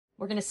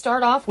We're going to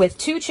start off with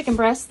 2 chicken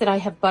breasts that I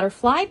have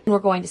butterflied, and we're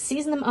going to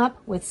season them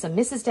up with some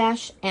Mrs.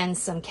 Dash and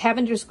some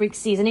Cavender's Greek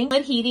seasoning.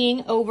 Lid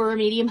heating over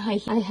medium-high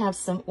heat. I have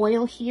some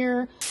oil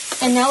here,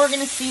 and now we're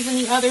going to season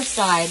the other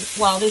side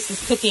while this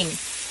is cooking.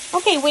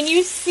 Okay, when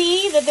you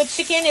see that the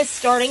chicken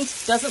is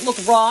doesn't look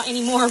raw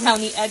anymore around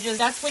the edges,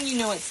 that's when you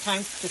know it's time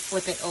to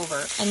flip it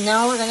over. And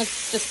now we're going to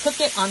just cook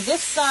it on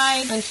this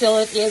side until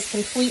it is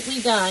completely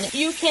done.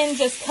 You can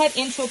just cut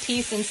into a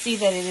piece and see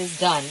that it is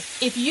done.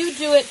 If you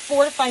do it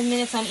 4 to 5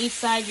 minutes on each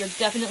side, you're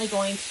definitely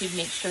going to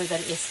make sure that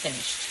it is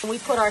finished. We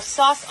put our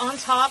sauce on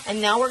top, and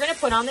now we're going to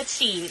put on the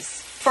cheese.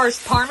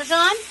 First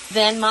Parmesan,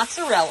 then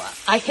mozzarella.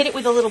 I hit it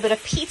with a little bit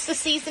of pizza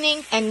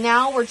seasoning, and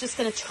now we're just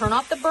going to turn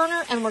off the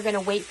burner and we're going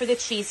to wait for the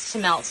cheese to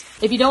melt.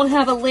 If you don't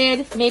have a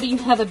lid, maybe you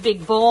have a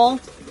big bowl.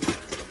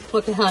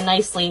 Look at how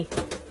nicely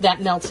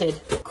that melted.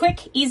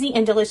 Quick, easy,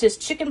 and delicious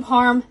chicken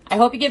parm. I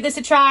hope you give this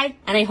a try,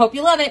 and I hope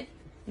you love it.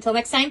 Until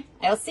next time,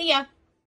 I'll see ya.